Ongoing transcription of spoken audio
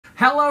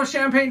Hello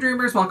Champagne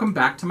Dreamers, welcome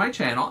back to my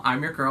channel.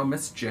 I'm your girl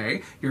Miss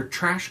J, your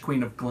trash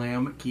queen of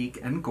glam, geek,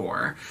 and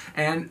gore.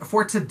 And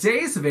for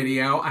today's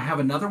video, I have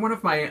another one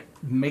of my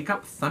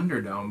Makeup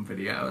Thunderdome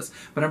videos,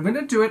 but I'm going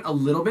to do it a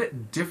little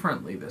bit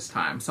differently this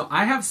time. So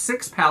I have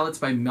 6 palettes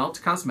by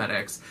Melt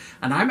Cosmetics,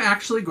 and I'm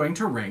actually going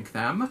to rank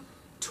them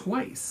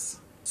twice.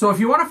 So if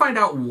you want to find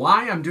out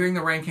why I'm doing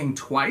the ranking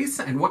twice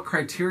and what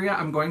criteria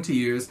I'm going to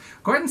use,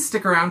 go ahead and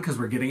stick around because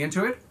we're getting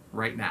into it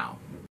right now.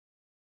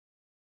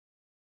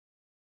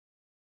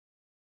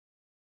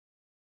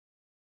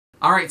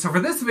 Alright, so for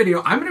this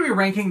video, I'm going to be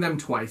ranking them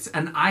twice,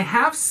 and I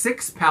have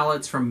 6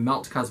 palettes from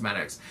Melt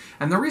Cosmetics.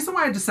 And the reason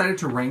why I decided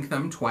to rank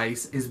them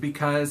twice is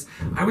because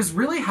I was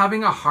really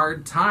having a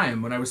hard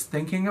time when I was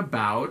thinking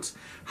about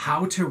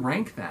how to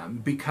rank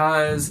them,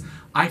 because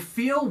I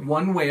feel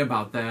one way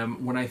about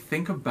them when I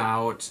think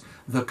about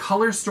the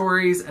color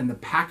stories and the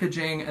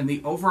packaging and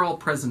the overall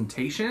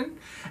presentation.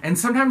 And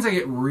sometimes I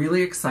get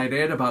really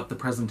excited about the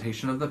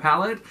presentation of the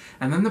palette,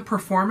 and then the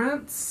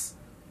performance,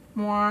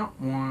 wah,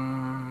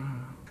 wah.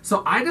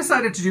 So I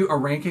decided to do a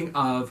ranking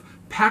of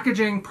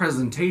packaging,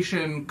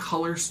 presentation,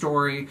 color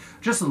story,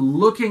 just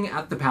looking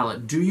at the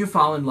palette. Do you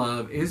fall in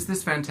love? Is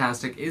this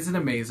fantastic? Is it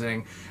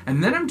amazing?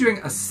 And then I'm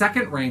doing a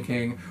second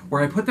ranking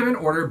where I put them in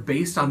order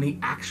based on the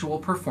actual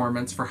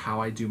performance for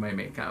how I do my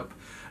makeup.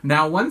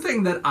 Now, one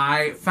thing that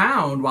I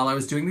found while I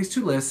was doing these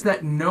 2 lists,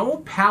 that no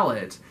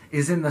palette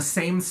is in the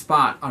same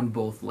spot on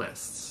both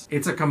lists.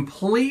 It's a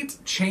complete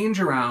change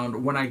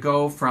around when I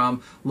go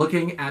from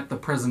looking at the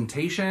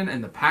presentation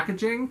and the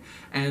packaging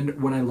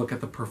and when I look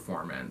at the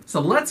performance. So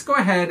let's go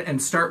ahead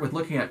and start with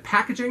looking at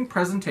packaging,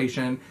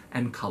 presentation,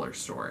 and color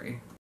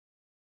story.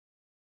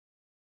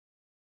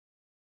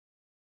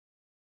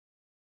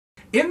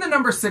 In the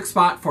number 6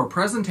 spot for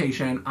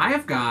presentation, I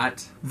have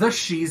got the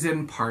She's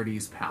in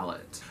Parties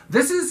palette.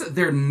 This is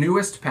their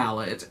newest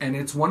palette, and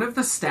it's one of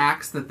the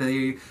stacks that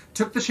they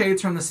took the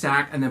shades from the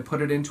stack and then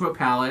put it into a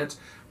palette,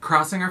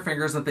 crossing our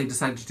fingers that they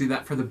decided to do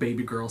that for the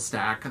baby girl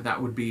stack. That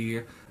would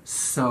be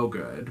so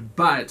good.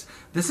 But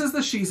this is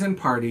the She's in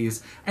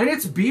Parties, and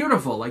it's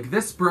beautiful. Like,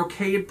 this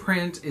brocade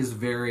print is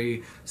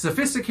very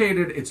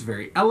sophisticated, it's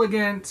very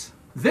elegant.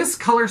 This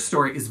color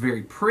story is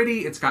very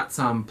pretty. It's got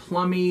some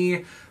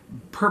plummy,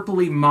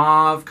 purpley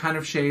mauve kind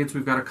of shades.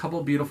 We've got a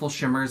couple beautiful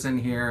shimmers in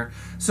here.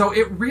 So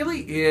it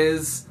really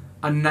is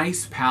a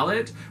nice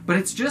palette, but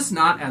it's just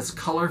not as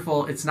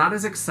colorful. It's not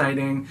as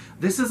exciting.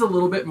 This is a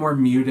little bit more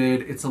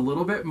muted. It's a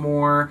little bit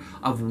more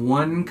of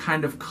one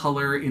kind of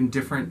color in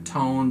different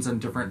tones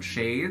and different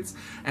shades.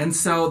 And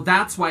so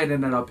that's why it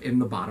ended up in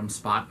the bottom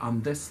spot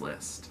on this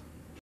list.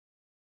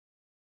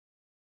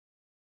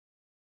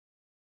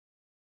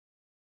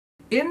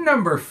 In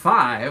number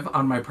 5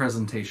 on my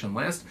presentation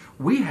list,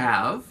 we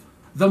have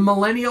the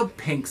Millennial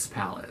Pinks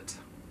palette.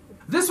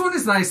 This one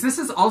is nice. This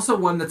is also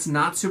one that's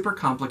not super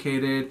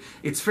complicated.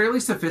 It's fairly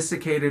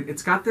sophisticated.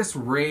 It's got this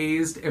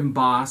raised,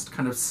 embossed,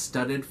 kind of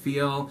studded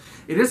feel.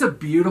 It is a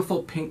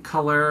beautiful pink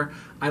color.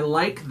 I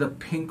like the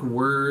pink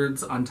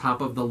words on top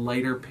of the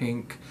lighter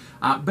pink,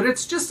 but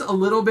it's just a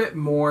little bit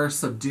more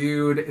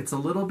subdued. It's a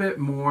little bit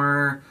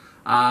more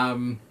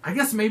I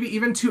guess maybe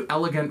even too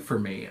elegant for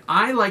me.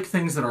 I like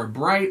things that are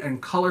bright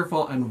and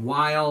colorful and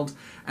wild,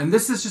 and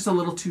this is just a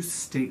little too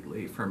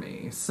stately for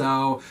me.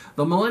 So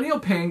the Millennial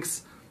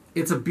Pinks,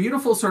 it's a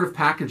beautiful sort of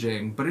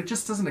packaging, but it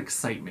just doesn't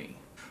excite me.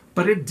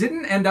 But it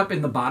didn't end up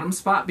in the bottom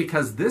spot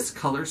because this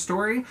color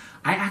story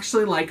I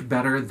actually like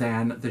better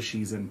than the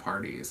She's in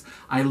Parties.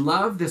 I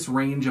love this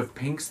range of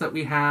pinks that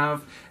we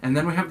have, and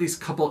then we have these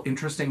couple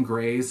interesting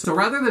grays. So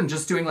rather than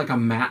just doing like a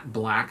matte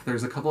black,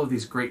 there's a couple of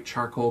these great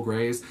charcoal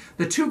grays.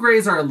 The 2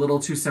 grays are a little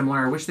too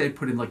similar. I wish they'd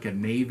put in like a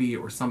navy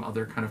or some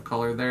other kind of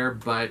color there,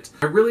 but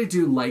I really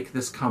do like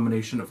this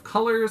combination of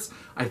colors.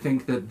 I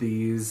think that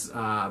these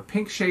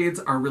pink shades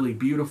are really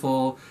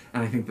beautiful,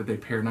 and I think that they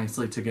pair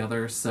nicely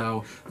together.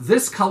 So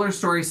this color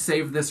story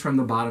saved this from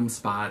the bottom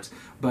spot,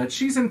 but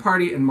She's in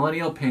Party and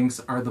Millennial Pinks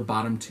are the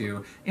bottom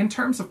 2 in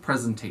terms of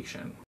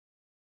presentation.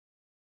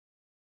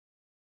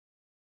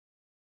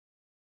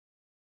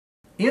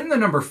 In the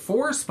number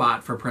 4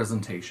 spot for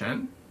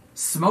presentation,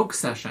 Smoke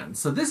Session.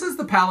 So this is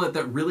the palette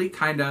that really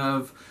kind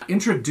of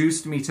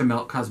introduced me to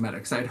Melt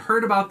Cosmetics. I'd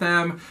heard about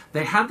them.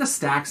 They had the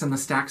stacks, and the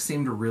stacks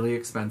seemed really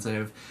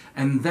expensive.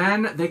 And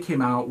then they came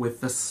out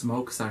with the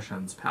Smoke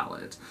Sessions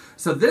palette.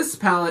 So this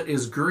palette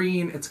is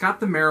green. It's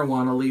got the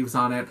marijuana leaves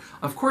on it.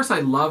 Of course,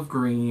 I love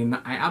green.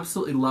 I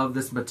absolutely love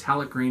this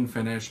metallic green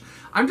finish.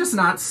 I'm just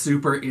not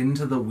super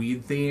into the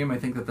weed theme. I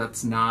think that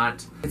it's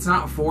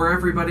not for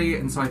everybody.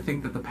 And so I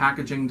think that the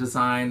packaging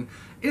design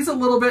is a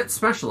little bit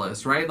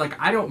specialist, right? Like,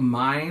 I don't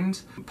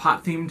mind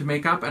pot-themed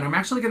makeup, and I'm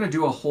actually going to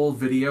do a whole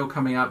video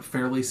coming up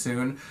fairly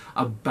soon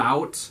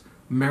about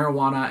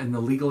marijuana and the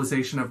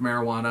legalization of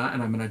marijuana,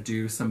 and I'm going to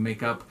do some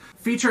makeup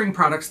featuring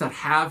products that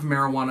have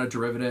marijuana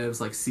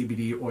derivatives like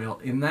CBD oil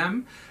in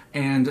them,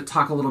 and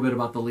talk a little bit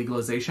about the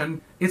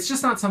legalization. It's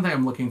just not something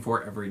I'm looking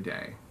for every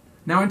day.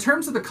 Now, in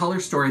terms of the color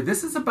story,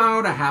 this is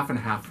about a half and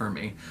half for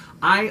me.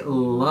 I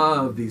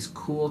love these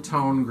cool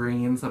tone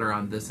greens that are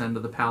on this end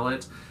of the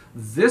palette.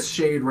 This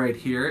shade right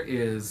here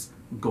is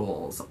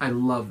Goals. I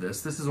love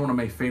this. This is one of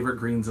my favorite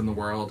greens in the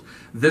world.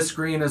 This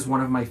green is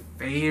one of my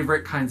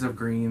favorite kinds of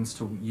greens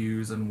to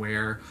use and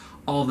wear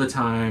all the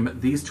time.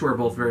 These two are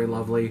both very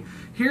lovely.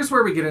 Here's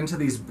where we get into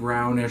these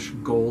brownish,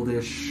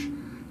 goldish,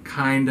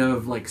 kind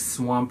of like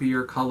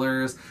swampier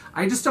colors.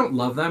 I just don't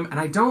love them, and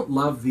I don't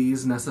love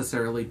these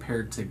necessarily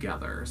paired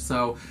together.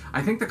 So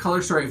I think the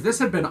color story, if this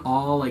had been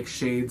all like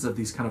shades of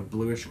these kind of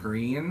bluish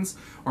greens,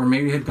 or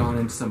maybe had gone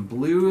into some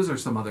blues or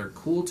some other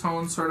cool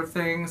tone sort of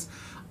things,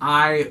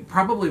 I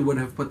probably would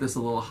have put this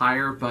a little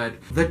higher, but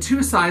the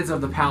two sides of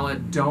the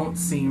palette don't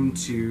seem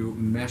to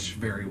mesh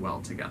very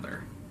well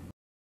together.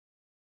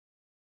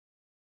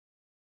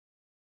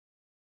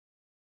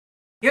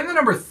 In the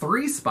number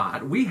 3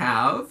 spot, we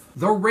have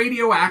the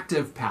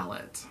Radioactive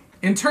palette.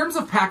 In terms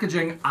of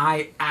packaging,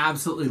 I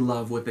absolutely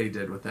love what they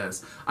did with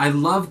this. I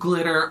love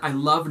glitter, I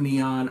love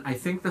neon. I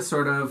think the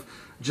sort of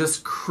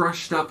just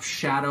crushed up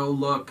shadow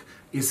look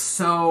is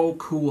so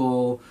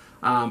cool.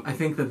 I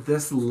think that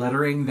this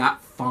lettering,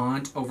 that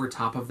font over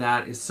top of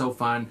that is so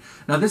fun.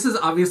 Now this is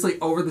obviously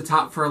over the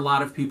top for a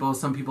lot of people.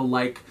 Some people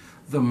like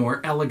the more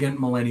elegant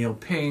millennial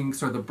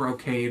pinks or the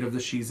brocade of the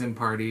She's In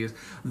parties.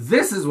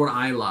 This is what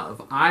I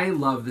love. I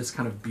love this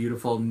kind of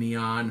beautiful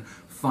neon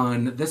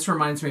fun. This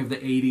reminds me of the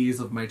 80s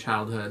of my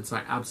childhood, so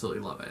I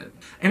absolutely love it.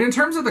 And in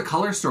terms of the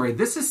color story,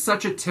 this is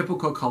such a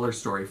typical color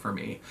story for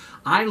me.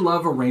 I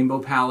love a rainbow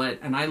palette,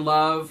 and I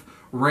love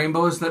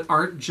rainbows that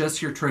aren't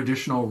just your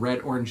traditional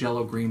red, orange,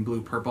 yellow, green,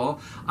 blue,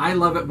 purple. I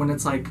love it when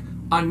it's like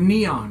a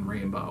neon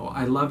rainbow.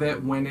 I love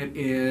it when it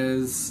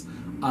is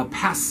a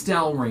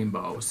pastel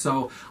rainbow.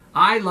 So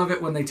I love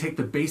it when they take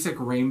the basic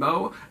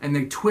rainbow and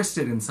they twist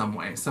it in some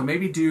way. So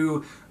maybe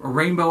do a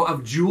rainbow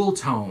of jewel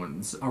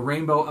tones, a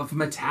rainbow of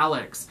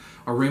metallics,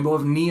 a rainbow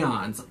of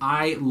neons.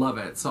 I love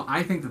it. So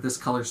I think that this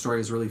color story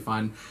is really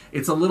fun.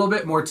 It's a little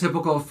bit more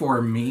typical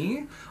for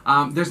me.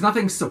 There's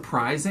nothing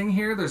surprising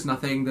here. There's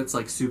nothing that's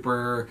like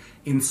super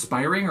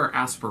inspiring or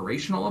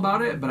aspirational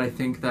about it, but I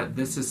think that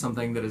this is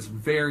something that is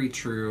very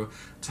true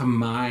to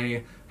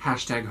my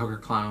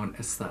 #HookerClown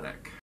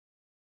aesthetic.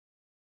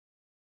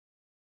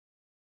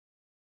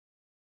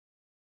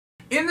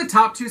 In the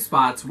top 2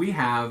 spots, we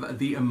have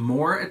the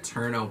Amor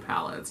Eterno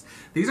palettes.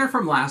 These are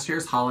from last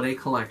year's holiday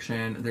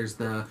collection. There's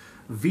the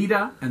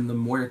Vida and the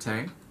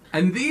Muerte.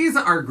 And these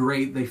are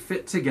great. They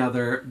fit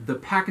together. The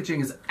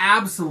packaging is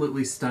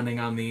absolutely stunning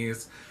on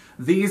these.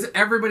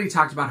 Everybody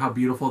talked about how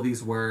beautiful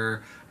these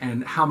were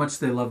and how much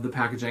they love the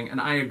packaging, and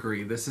I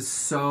agree. This is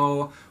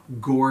so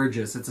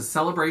gorgeous. It's a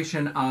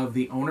celebration of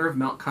the owner of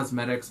Melt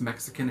Cosmetics'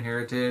 Mexican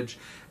heritage,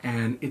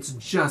 and it's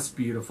just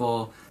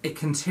beautiful. It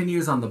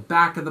continues on the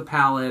back of the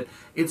palette.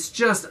 It's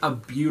just a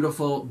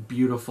beautiful,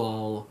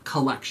 beautiful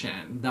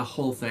collection, the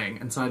whole thing.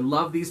 And so I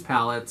love these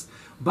palettes,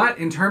 but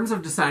in terms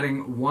of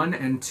deciding 1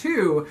 and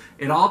 2,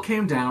 it all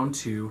came down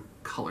to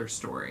color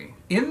story.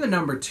 In the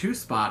number 2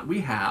 spot, we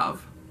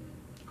have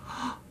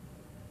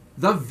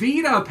the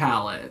Vida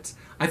palette.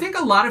 I think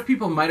a lot of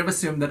people might have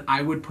assumed that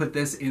I would put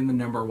this in the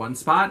number 1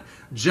 spot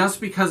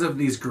just because of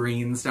these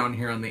greens down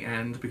here on the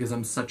end, because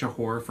I'm such a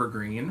whore for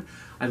green.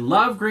 I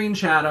love green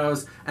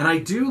shadows, and I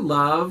do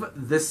love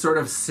this sort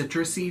of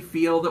citrusy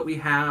feel that we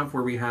have,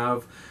 where we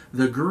have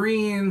the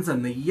greens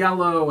and the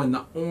yellow and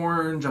the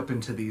orange up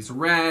into these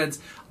reds.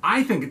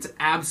 I think it's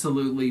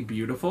absolutely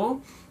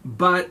beautiful,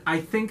 but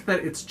I think that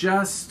it's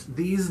just,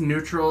 these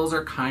neutrals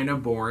are kind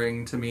of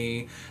boring to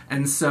me,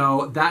 and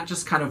so that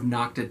just kind of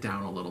knocked it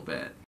down a little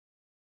bit.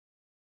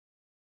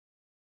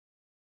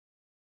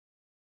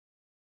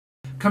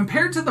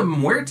 Compared to the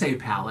Muerte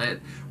palette,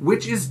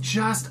 which is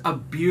just a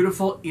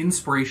beautiful,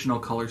 inspirational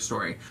color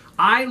story.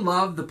 I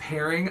love the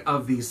pairing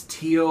of these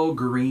teal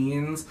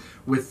greens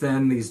with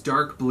then these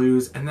dark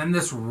blues, and then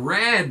this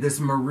red,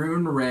 this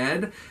maroon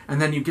red, and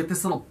then you get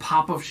this little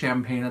pop of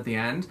champagne at the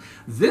end.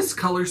 This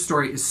color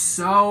story is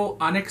so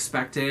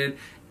unexpected,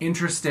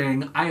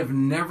 interesting. I have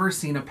never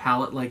seen a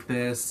palette like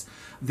this.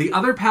 The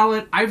other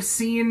palette, I've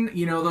seen,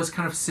 you know, those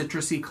kind of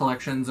citrusy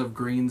collections of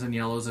greens and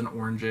yellows and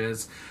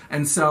oranges.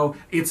 And so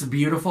it's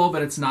beautiful,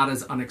 but it's not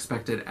as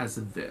unexpected as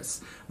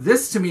this.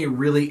 This to me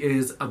really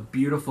is a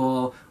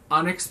beautiful,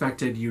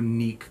 unexpected,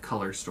 unique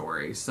color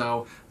story.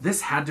 So this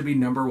had to be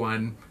number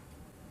 1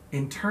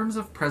 in terms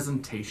of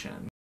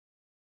presentation.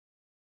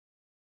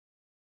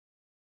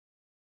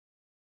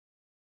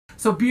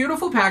 So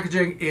beautiful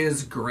packaging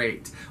is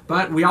great,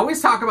 but we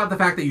always talk about the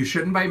fact that you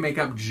shouldn't buy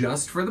makeup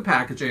just for the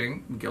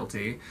packaging,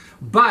 guilty,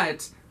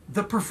 but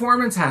the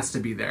performance has to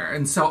be there.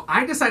 And so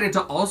I decided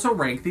to also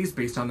rank these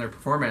based on their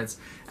performance,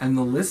 and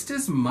the list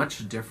is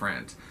much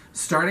different,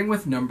 starting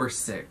with number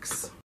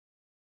 6.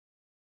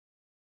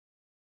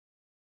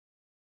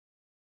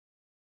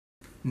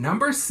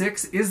 Number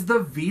 6 is the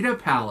Vida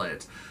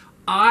palette.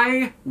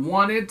 I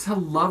wanted to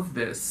love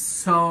this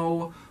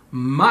so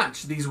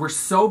much. These were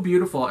so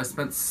beautiful. I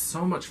spent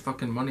so much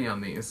fucking money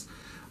on these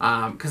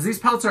because these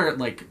palettes are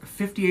like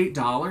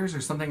 $58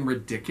 or something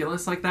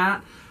ridiculous like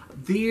that.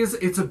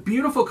 It's a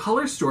beautiful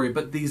color story,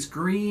 but these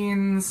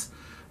greens,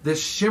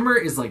 this shimmer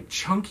is like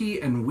chunky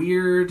and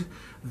weird.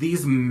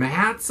 These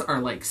mattes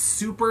are like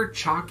super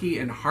chalky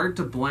and hard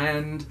to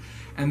blend,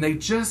 and they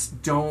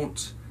just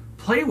don't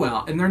play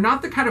well. And they're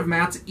not the kind of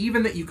mattes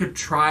even that you could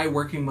try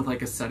working with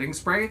like a setting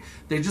spray.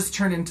 They just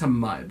turn into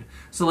mud.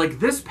 So like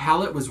this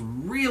palette was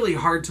really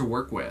hard to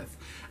work with.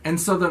 And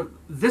so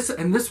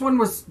this one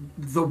was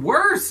the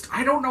worst.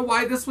 I don't know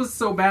why this was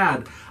so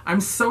bad.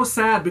 I'm so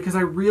sad because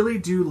I really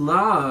do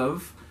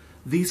love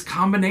these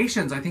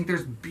combinations. I think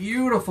there's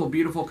beautiful,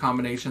 beautiful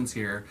combinations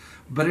here,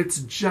 but it's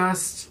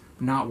just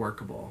not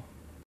workable.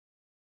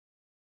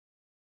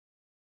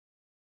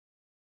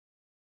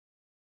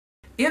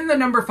 In the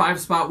number 5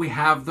 spot, we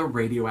have the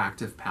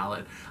Radioactive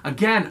palette.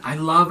 Again, I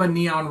love a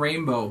neon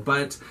rainbow,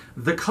 but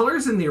the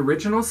colors in the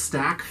original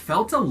stack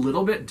felt a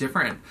little bit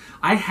different.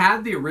 I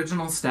had the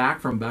original stack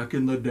from back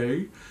in the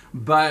day,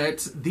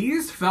 but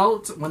these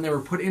felt, when they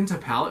were put into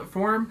palette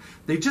form,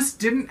 they just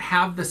didn't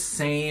have the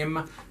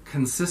same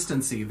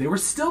consistency. They were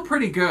still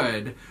pretty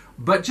good,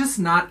 but just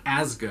not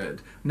as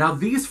good. Now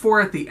these 4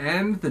 at the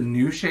end, the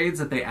new shades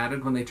that they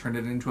added when they turned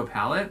it into a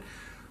palette,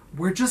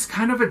 were just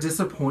kind of a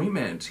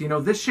disappointment. You know,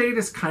 this shade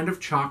is kind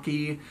of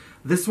chalky.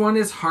 This one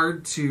is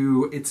hard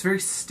to, it's very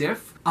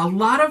stiff. A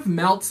lot of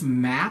Melt's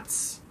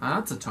mattes,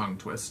 that's a tongue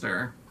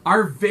twister,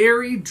 are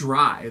very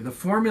dry. The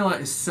formula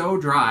is so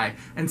dry,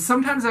 and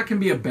sometimes that can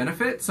be a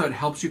benefit, so it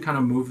helps you kind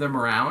of move them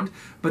around.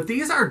 But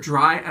these are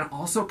dry and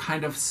also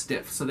kind of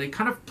stiff, so they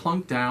kind of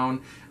plunk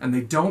down and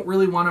they don't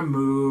really want to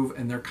move,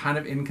 and they're kind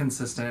of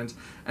inconsistent.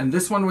 And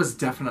this one was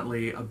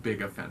definitely a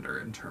big offender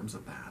in terms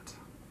of that.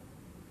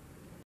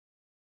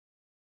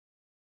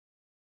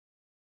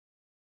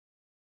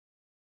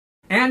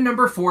 And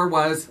number 4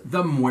 was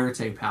the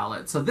Muerte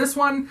palette. So this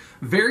one,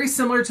 very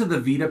similar to the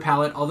Vita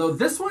palette, although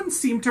this one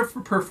seemed to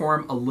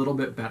perform a little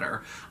bit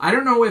better. I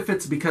don't know if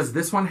it's because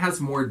this one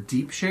has more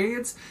deep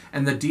shades,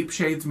 and the deep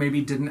shades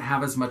maybe didn't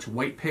have as much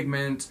white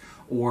pigment,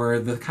 or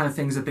the kind of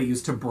things that they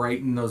use to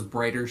brighten those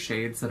brighter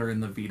shades that are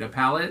in the Vita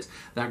palette,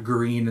 that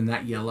green and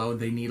that yellow,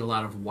 they need a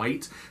lot of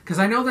white. Because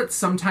I know that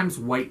sometimes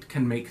white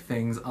can make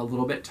things a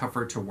little bit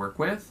tougher to work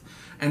with.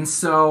 And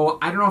so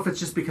I don't know if it's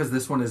just because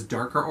this one is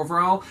darker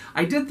overall.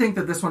 I did think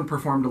that this one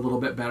performed a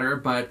little bit better,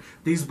 but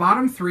these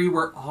bottom 3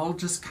 were all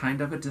just kind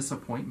of a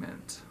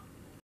disappointment.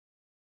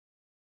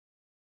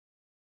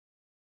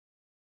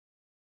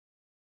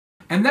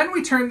 And then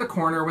we turned the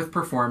corner with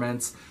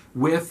performance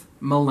with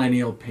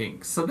Millennial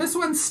Pink. So this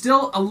one's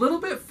still a little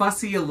bit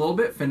fussy, a little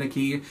bit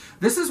finicky.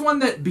 This is one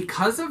that,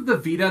 because of the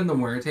Vita and the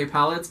Muerte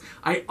palettes,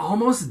 I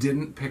almost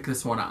didn't pick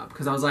this one up.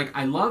 Because I was like,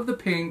 I love the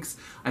pinks,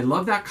 I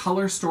love that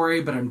color story,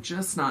 but I'm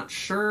just not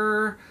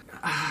sure.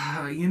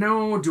 You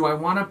know, do I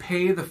want to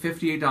pay the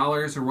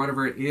 $58 or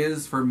whatever it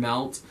is for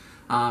Melt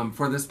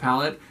for this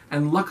palette?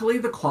 And luckily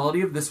the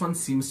quality of this one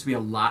seems to be a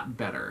lot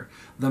better.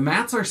 The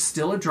mattes are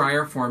still a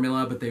drier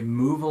formula, but they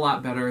move a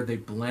lot better, they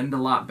blend a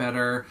lot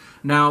better.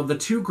 Now the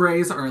 2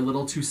 grays are a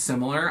little too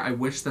similar. I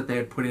wish that they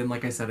had put in,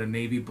 like I said, a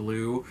navy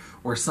blue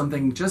or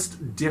something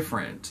just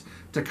different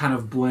to kind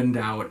of blend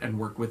out and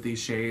work with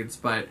these shades,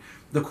 but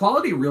the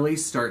quality really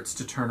starts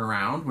to turn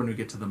around when we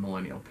get to the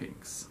Millennial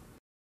Pinks.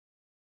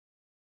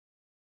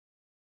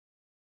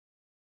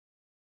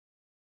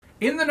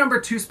 In the number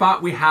 2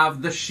 spot, we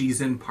have the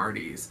She's In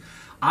Parties.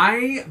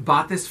 I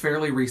bought this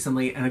fairly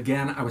recently, and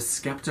again, I was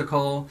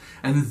skeptical.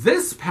 And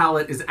this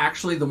palette is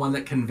actually the one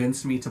that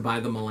convinced me to buy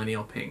the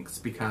Millennial Pinks,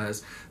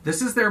 because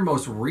this is their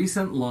most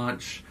recent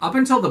launch. Up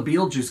until the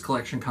Beetlejuice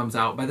collection comes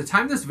out, by the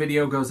time this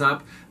video goes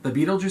up, the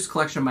Beetlejuice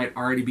collection might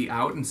already be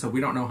out, and so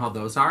we don't know how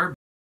those are.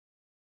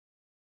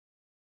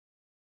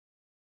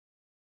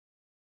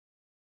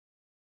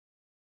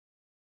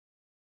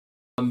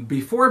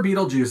 Before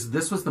Beetlejuice,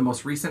 this was the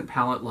most recent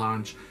palette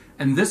launch,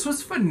 and this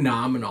was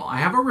phenomenal. I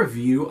have a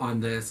review on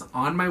this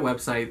on my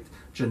website,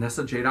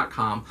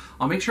 janessaj.com.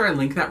 I'll make sure I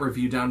link that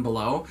review down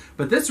below.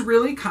 But this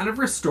really kind of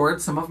restored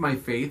some of my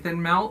faith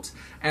in Melt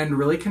and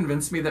really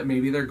convinced me that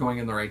maybe they're going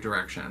in the right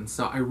direction.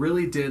 So I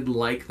really did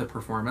like the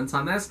performance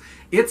on this.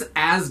 It's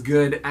as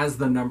good as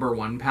the number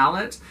 1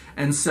 palette.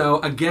 And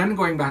so again,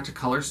 going back to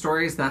color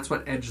stories, that's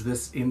what edged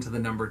this into the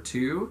number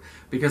 2,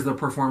 because the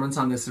performance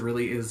on this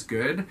really is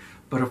good.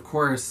 But of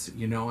course,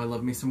 you know I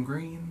love me some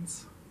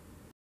greens.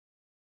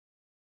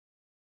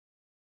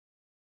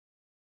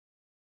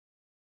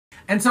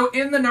 And so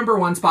in the number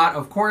 1 spot,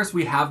 of course,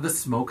 we have the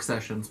Smoke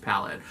Sessions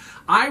palette.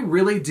 I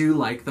really do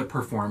like the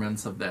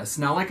performance of this.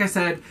 Now, like I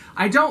said,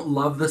 I don't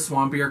love the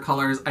swampier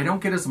colors. I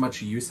don't get as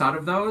much use out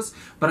of those,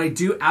 but I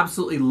do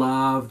absolutely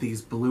love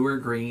these bluer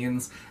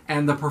greens,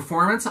 and the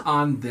performance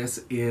on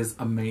this is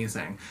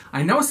amazing.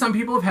 I know some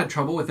people have had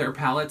trouble with their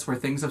palettes where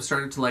things have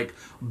started to like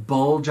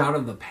bulge out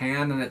of the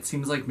pan and it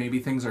seems like maybe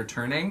things are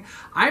turning.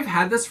 I've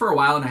had this for a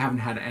while and I haven't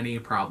had any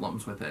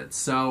problems with it.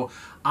 So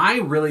I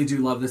really do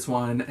love this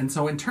one. And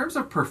so in terms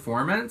of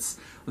performance,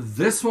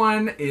 this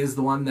one is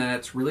the one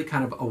that really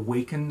kind of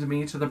awakened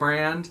me to the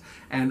brand,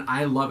 and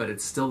I love it.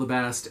 It's still the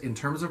best. In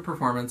terms of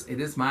performance, it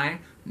is my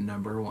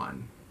number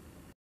 1.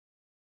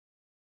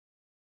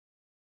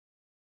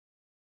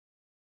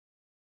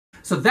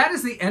 So that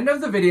is the end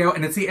of the video,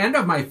 and it's the end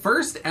of my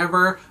first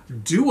ever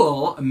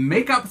dual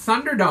Makeup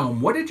Thunderdome.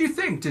 What did you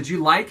think? Did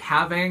you like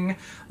having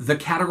the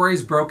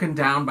categories broken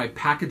down by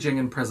packaging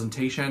and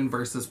presentation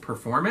versus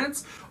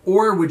performance?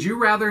 Or would you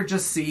rather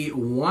just see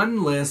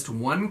one list,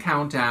 one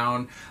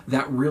countdown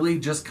that really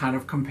just kind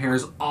of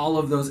compares all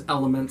of those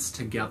elements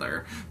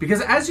together?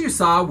 Because as you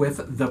saw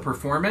with the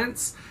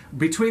performance,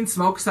 between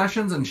smoke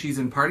sessions and she's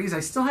in parties, I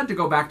still had to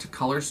go back to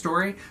Color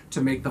Story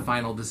to make the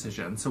final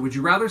decision. So would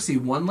you rather see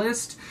one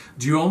list?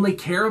 Do you only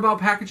care about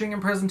packaging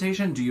and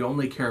presentation? Do you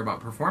only care about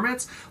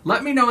performance?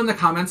 Let me know in the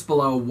comments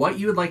below what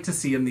you would like to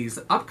see in these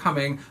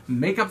upcoming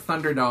Makeup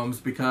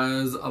Thunderdomes,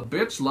 because a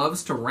bitch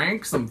loves to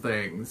rank some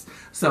things.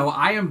 So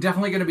I am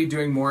definitely going to be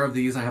doing more of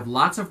these. I have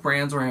lots of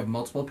brands where I have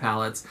multiple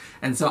palettes,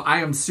 and so I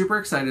am super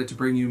excited to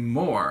bring you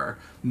more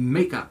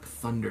Makeup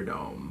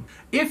Thunderdome.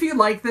 If you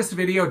like this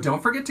video,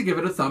 don't forget to give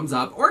it a thumbs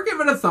up or give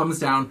it a thumbs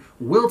down.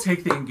 We'll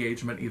take the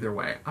engagement either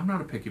way. I'm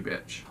not a picky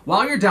bitch.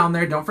 While you're down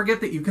there, don't forget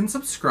that you can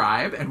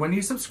subscribe, and when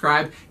you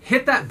subscribe,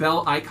 hit that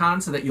bell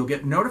icon so that you'll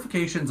get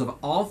notifications of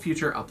all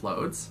future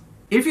uploads.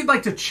 If you'd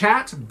like to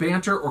chat,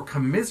 banter, or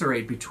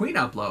commiserate between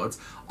uploads,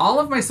 all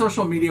of my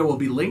social media will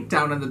be linked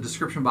down in the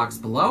description box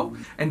below.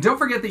 And don't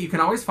forget that you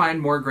can always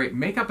find more great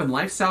makeup and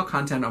lifestyle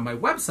content on my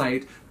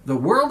website, The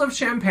World of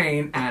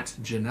Champagne, at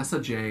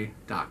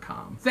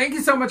janessaj.com. Thank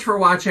you so much for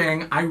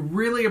watching. I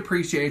really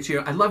appreciate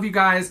you. I love you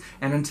guys.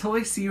 And until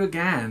I see you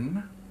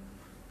again,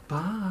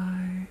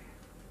 bye.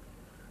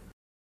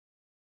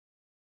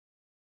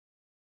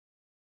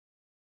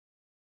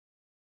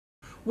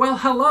 Well,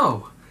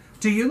 hello.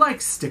 Do you like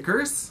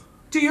stickers?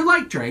 Do you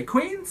like drag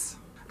queens?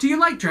 Do you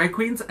like drag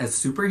queens as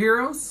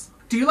superheroes?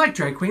 Do you like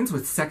drag queens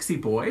with sexy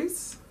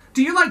boys?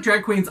 Do you like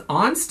drag queens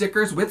on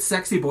stickers with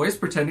sexy boys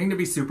pretending to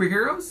be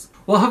superheroes?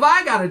 Well, have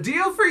I got a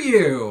deal for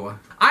you!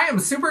 I am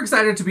super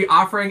excited to be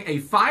offering a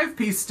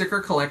 5-piece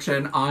sticker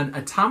collection on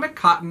Atmoic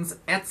Cotton's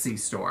Etsy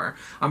store.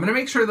 I'm going to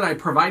make sure that I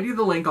provide you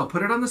the link. I'll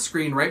put it on the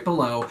screen right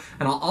below,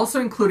 and I'll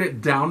also include it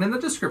down in the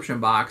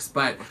description box.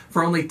 But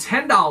for only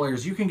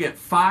 $10, you can get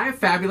 5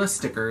 fabulous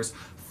stickers,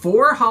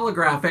 4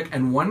 holographic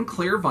and 1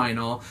 clear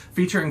vinyl,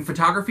 featuring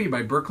photography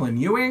by Brooklyn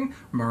Ewing,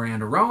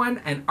 Miranda Rowan,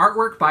 and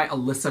artwork by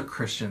Alyssa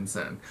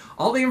Christensen.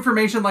 All the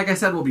information, like I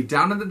said, will be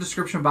down in the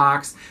description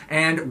box.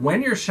 And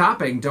when you're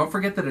shopping, don't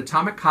forget that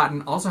Atmoic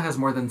Cotton also has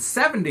more than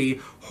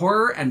 70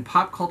 horror and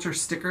pop culture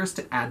stickers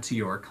to add to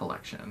your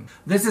collection.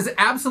 This is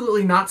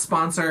absolutely not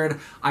sponsored.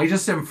 I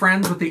just am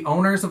friends with the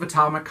owners of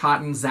Atmoic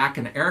Cotton, Zach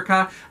and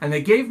Erica, and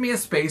they gave me a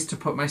space to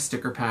put my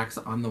sticker packs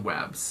on the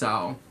web.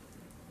 So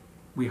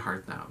we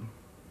heart them.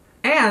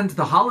 And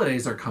the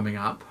holidays are coming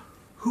up.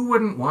 Who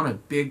wouldn't want a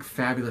big,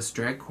 fabulous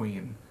drag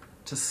queen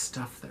to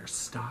stuff their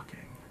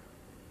stocking?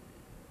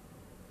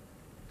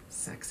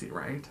 Sexy,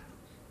 right?